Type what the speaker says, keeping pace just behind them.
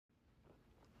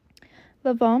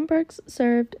LaVon Brooks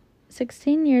served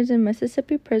 16 years in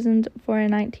Mississippi prisons for a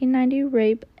 1990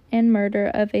 rape and murder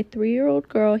of a 3-year-old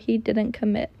girl he didn't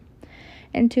commit.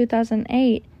 In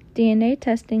 2008, DNA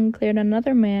testing cleared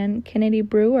another man, Kennedy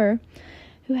Brewer,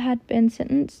 who had been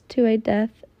sentenced to a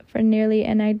death for nearly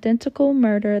an identical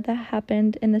murder that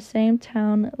happened in the same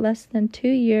town less than 2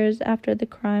 years after the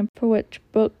crime for which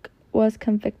Brooks was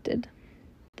convicted.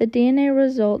 The DNA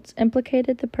results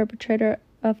implicated the perpetrator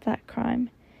of that crime,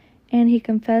 and he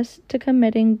confessed to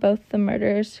committing both the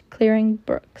murders, clearing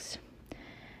Brooks.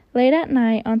 Late at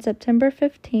night on September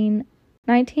 15,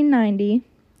 1990,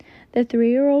 the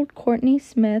 3-year-old Courtney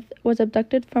Smith was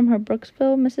abducted from her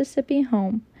Brooksville, Mississippi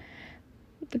home.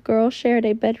 The girl shared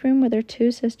a bedroom with her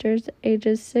 2 sisters,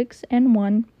 ages 6 and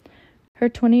 1. Her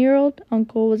 20-year-old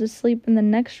uncle was asleep in the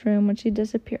next room when she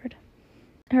disappeared.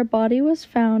 Her body was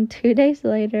found 2 days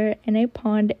later in a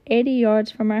pond 80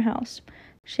 yards from her house.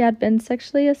 She had been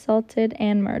sexually assaulted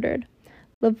and murdered.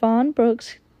 LaVon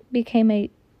Brooks became a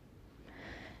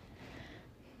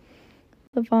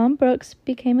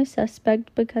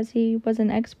suspect because he was an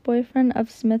ex-boyfriend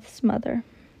of Smith's mother.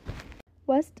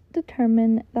 West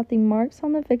determined that the marks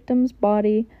on the victim's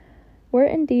body were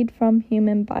indeed from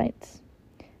human bites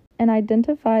and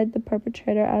identified the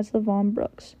perpetrator as LaVon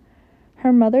Brooks,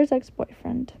 her mother's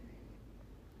ex-boyfriend.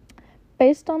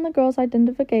 Based on the girl's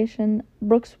identification,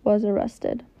 Brooks was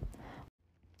arrested.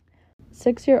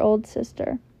 6-year-old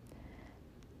sister.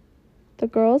 The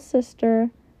girl's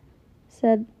sister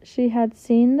said she had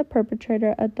seen the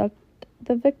perpetrator abduct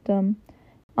the victim.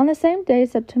 On the same day,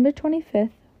 September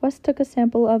 25th, West took a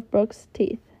sample of Brooks'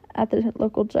 teeth at the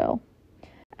local jail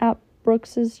at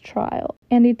Brooks's trial,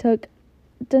 and he took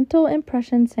dental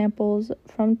impression samples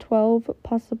from 12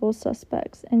 possible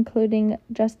suspects, including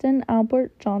Justin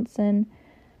Albert Johnson,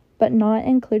 but not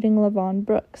including LaVon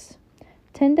Brooks.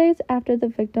 10 days after the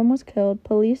victim was killed,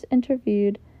 police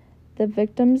interviewed the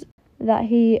victims that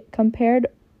he compared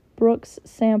Brooks'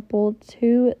 sample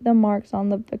to the marks on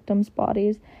the victims'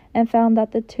 bodies and found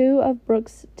that the 2 of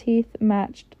Brooks' teeth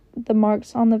matched the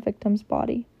marks on the victim's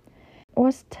body.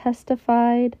 West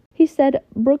testified. He said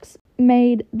Brooks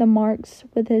made the marks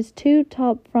with his 2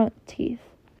 top front teeth.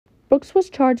 Brooks was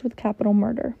charged with capital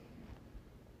murder.